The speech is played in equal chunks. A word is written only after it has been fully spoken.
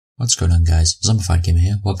What's going on, guys? ZombifiedGamer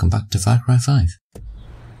here. Welcome back to Far Cry 5. Deputy,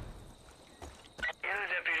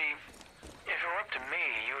 if it were up to me,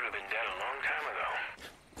 you would have been dead a long time ago.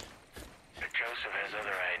 But Joseph has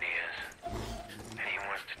other ideas, and he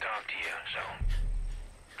wants to talk to you, so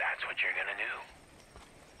that's what you're gonna do.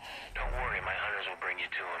 Don't worry, my hunters will bring you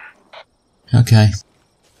to him. Okay.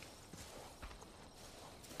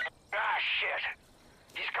 Ah, shit!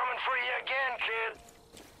 He's coming for you again, kid!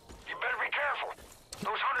 You better be careful.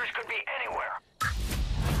 Those hunters could be anywhere.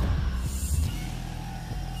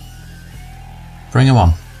 Bring him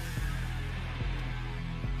on.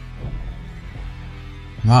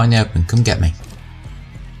 I'm out in the open. Come get me.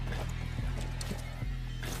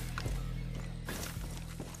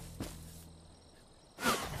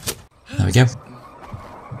 There we go.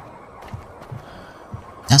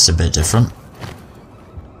 That's a bit different.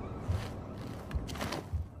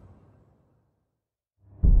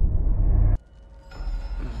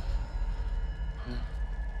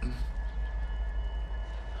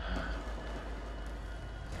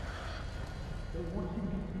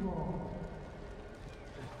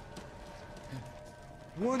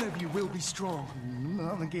 One of you will be strong.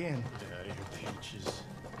 Not again. Get out of here, Peaches.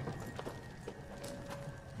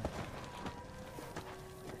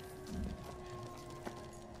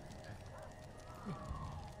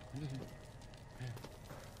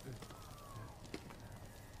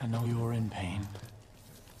 I know you are in pain.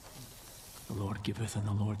 The Lord giveth and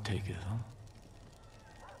the Lord taketh, huh?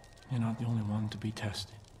 You're not the only one to be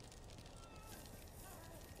tested.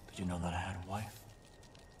 Did you know that I had a wife?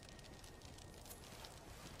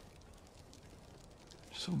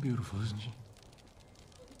 So beautiful, isn't she?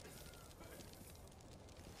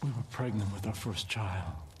 We were pregnant with our first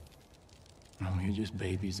child. And we were just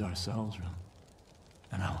babies ourselves, really.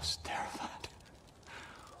 And I was terrified.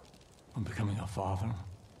 I'm becoming a father,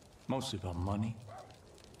 mostly about money.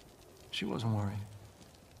 She wasn't worried.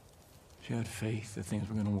 She had faith that things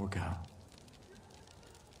were going to work out.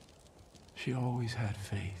 She always had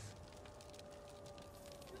faith.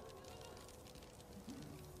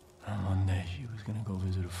 And one day she was going to go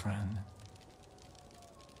visit a friend.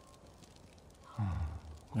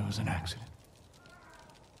 There was an accident.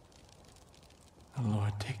 The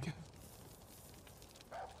Lord take it.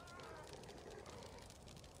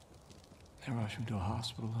 They rushed me to a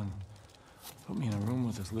hospital and put me in a room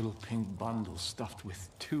with this little pink bundle stuffed with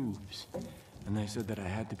tubes. And they said that I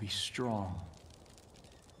had to be strong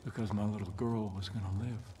because my little girl was going to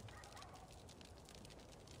live.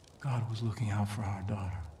 God was looking out for our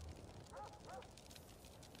daughter.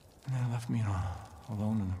 And they left me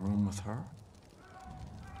alone in the room with her.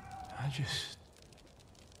 I just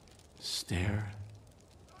stared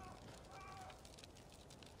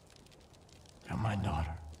at my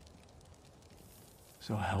daughter.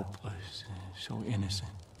 So helpless, so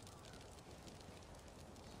innocent.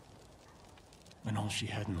 And all she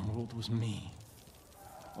had in the world was me.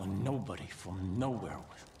 Or nobody from nowhere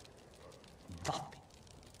with nothing.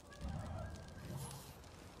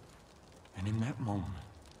 And in that moment,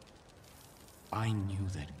 I knew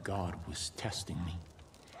that God was testing me.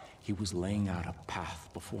 He was laying out a path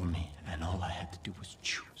before me, and all I had to do was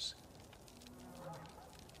choose.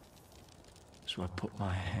 So I put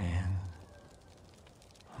my hand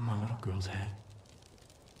on my little girl's head,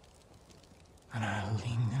 and I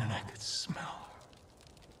leaned in and I could smell her.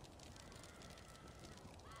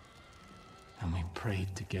 And we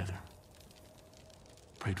prayed together.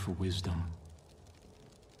 Prayed for wisdom.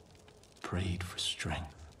 Prayed for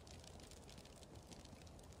strength.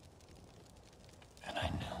 And I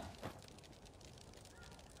knew.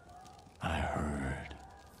 I heard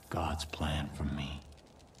God's plan for me.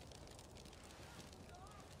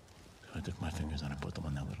 So I took my fingers and I put them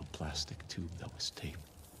on that little plastic tube that was taped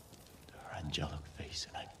to her angelic face,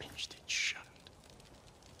 and I pinched it shut.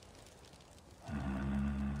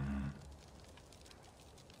 And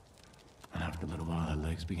after a little while, her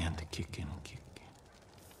legs began to kick in and kick in.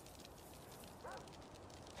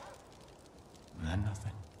 And then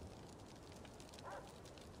nothing.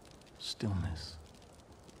 Stillness.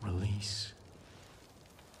 Release.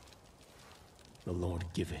 The Lord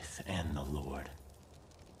giveth and the Lord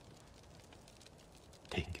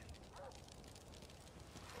take.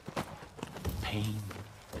 Pain,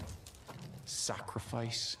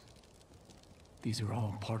 sacrifice, these are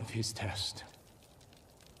all part of his test.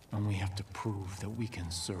 And we have to prove that we can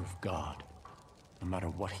serve God, no matter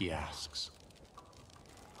what he asks.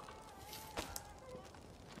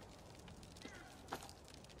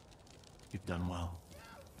 You've done well.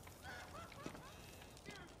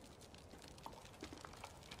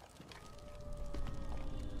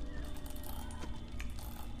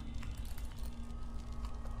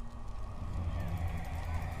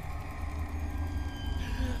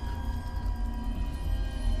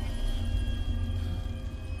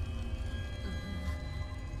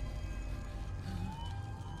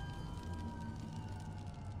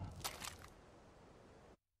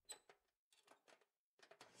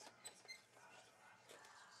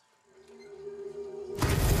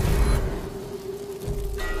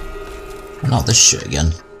 Not this shit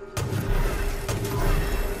again.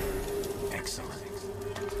 Excellent.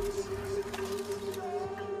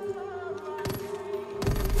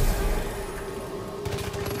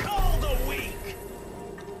 Call the weak!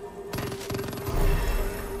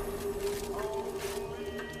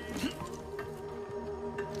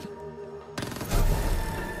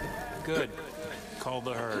 Good. Call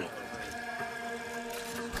the herd.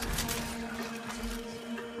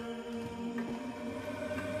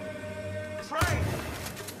 Train!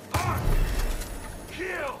 Hunt!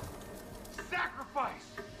 Kill! Sacrifice!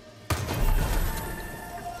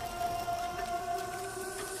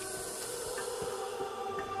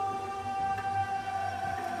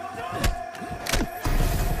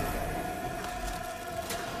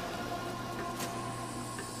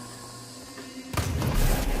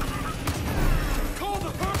 Call the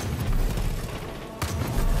herd!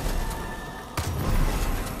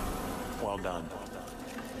 Well done.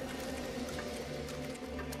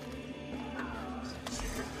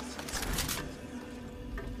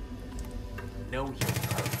 Know your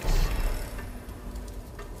purpose.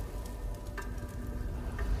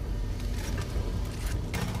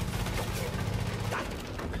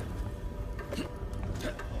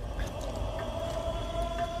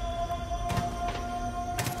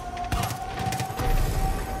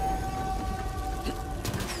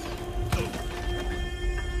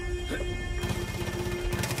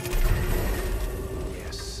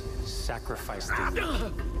 Yes, sacrifice the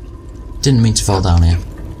weak. Didn't mean to fall down here.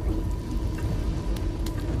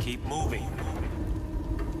 Keep moving.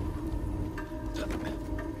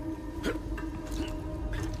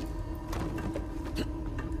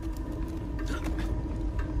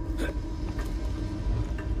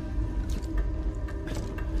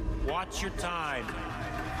 Watch your time.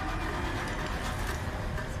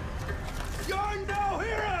 You're no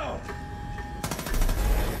hero!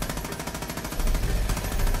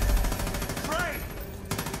 Train!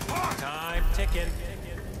 Hunt! Time ticking.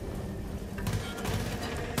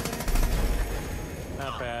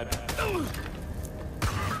 Not bad.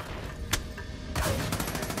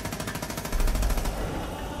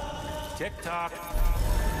 Tick tock.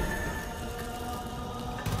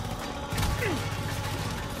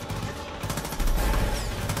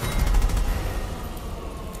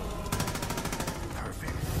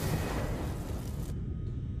 Perfect.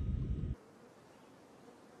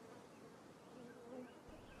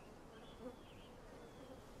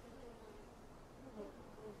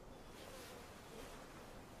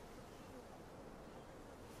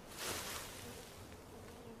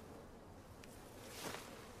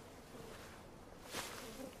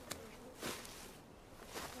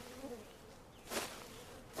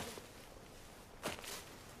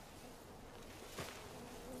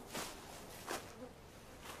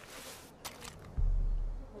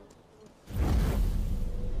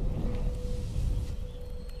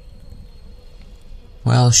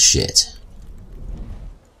 Well, shit.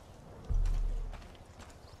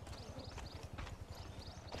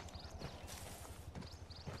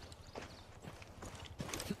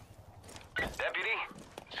 Deputy?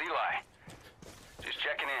 Seali. Just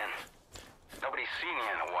checking in. Nobody's seen you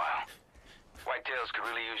in a while. Whitetails could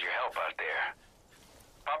really use your help out there.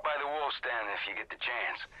 Pop by the wolf stand if you get the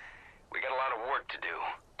chance. We got a lot of work to do.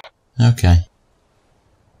 Okay.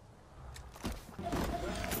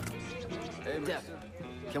 Hey, Dep,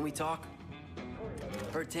 can we talk?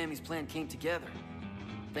 Heard Tammy's plan came together.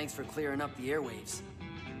 Thanks for clearing up the airwaves.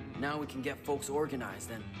 Now we can get folks organized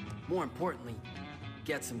and, more importantly,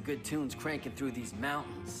 get some good tunes cranking through these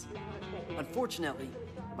mountains. Unfortunately,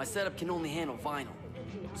 my setup can only handle vinyl,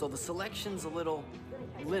 so the selection's a little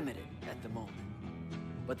limited at the moment.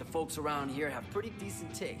 But the folks around here have pretty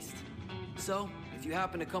decent taste. So, if you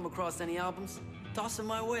happen to come across any albums, toss them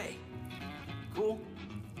my way. Cool?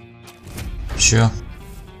 Sure.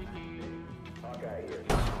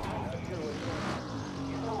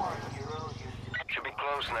 Should be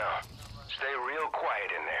close now. Stay real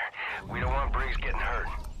quiet in there. We don't want Briggs getting hurt.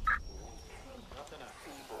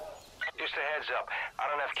 Just a heads up, I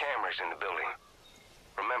don't have cameras in the building.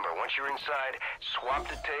 Remember, once you're inside, swap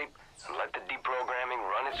the tape and let the deprogramming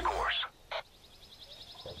run its course.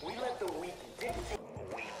 We let the weak dictate.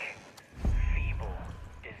 Weak, feeble,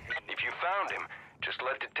 disease. If you found him, just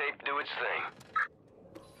let the tape do its thing.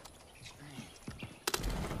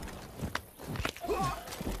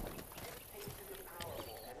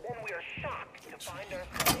 And then we are shocked to find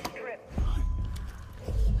ourselves stripped.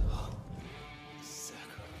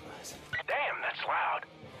 Damn, that's loud.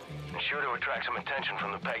 And sure to attract some attention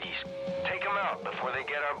from the Peggies. Take them out before they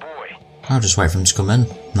get our boy. I'll just wait for him to come in,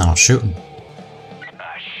 then I'll shoot him.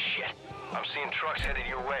 Ah, shit. I'm seeing trucks headed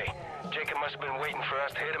your way. Jacob must have been waiting for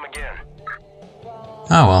us to hit him again.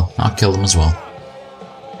 Oh well, I'll kill them as well.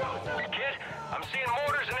 Kid, I'm seeing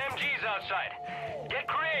mortars and MGs outside. Get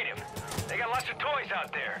creative. They got lots of toys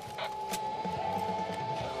out there.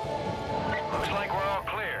 Looks like we're all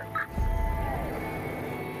clear.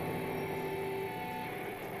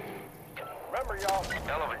 Remember, y'all.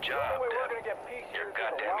 Hell of a job, Deb. You're a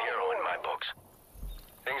goddamn hero in my books.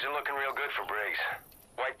 Things are looking real good for Briggs.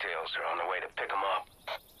 Whitetails are on the way to pick him up.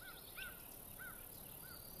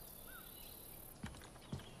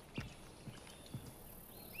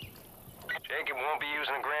 Jacob won't be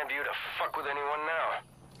using Grandview to fuck with anyone now.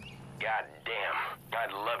 God damn.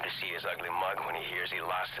 I'd love to see his ugly mug when he hears he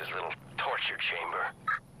lost his little torture chamber.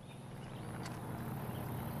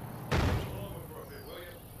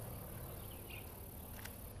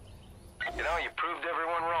 You know, you proved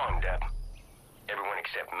everyone wrong, Deb. Everyone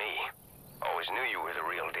except me. Always knew you were the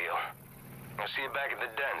real deal. I'll see you back at the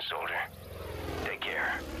den, soldier. Take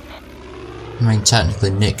care. I mean,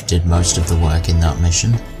 technically Nick did most of the work in that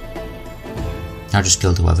mission. I just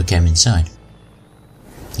killed whoever came inside.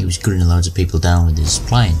 He was gunning loads of people down with his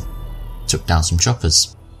plane. Took down some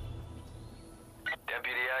choppers.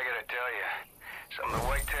 Deputy, I gotta tell you, some of the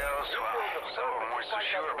whitetails, well, some of them weren't so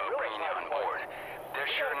sure about bringing you on board.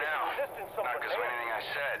 They're sure now. Not because of anything I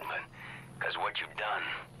said, but because of what you've done.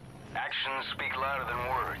 Actions speak louder than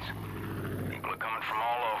words. People are coming from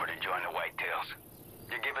all over to join the whitetails.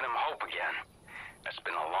 You're giving them hope again. That's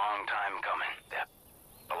been a long time coming, Deb.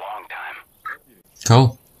 A long time.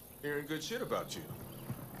 Cool. Hearing good shit about you.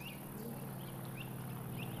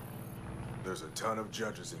 There's a ton of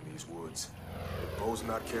judges in these woods. If Bo's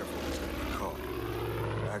not careful, he's gonna be caught.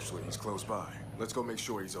 Actually, he's close by. Let's go make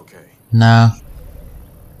sure he's okay. No.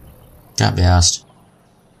 Can't be asked.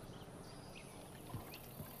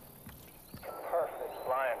 Perfect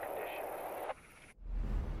flying conditions.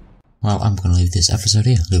 Well, I'm going to leave this episode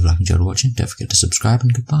here. Leave a like and enjoy watching. Don't forget to subscribe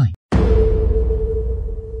and goodbye.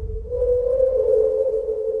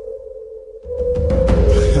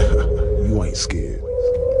 You ain't scared.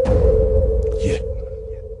 Yeah.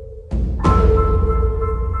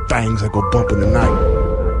 Things that go bump in the night.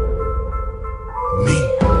 Me.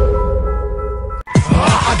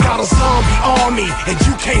 I got a zombie army, and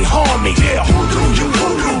you can't harm me. Yeah, who do,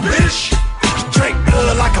 bitch? Drink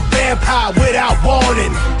blood like a vampire without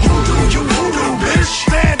warning. Who do, bitch?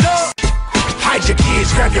 Stand up. Hide your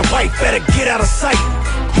kids, grab your wife, better get out of sight.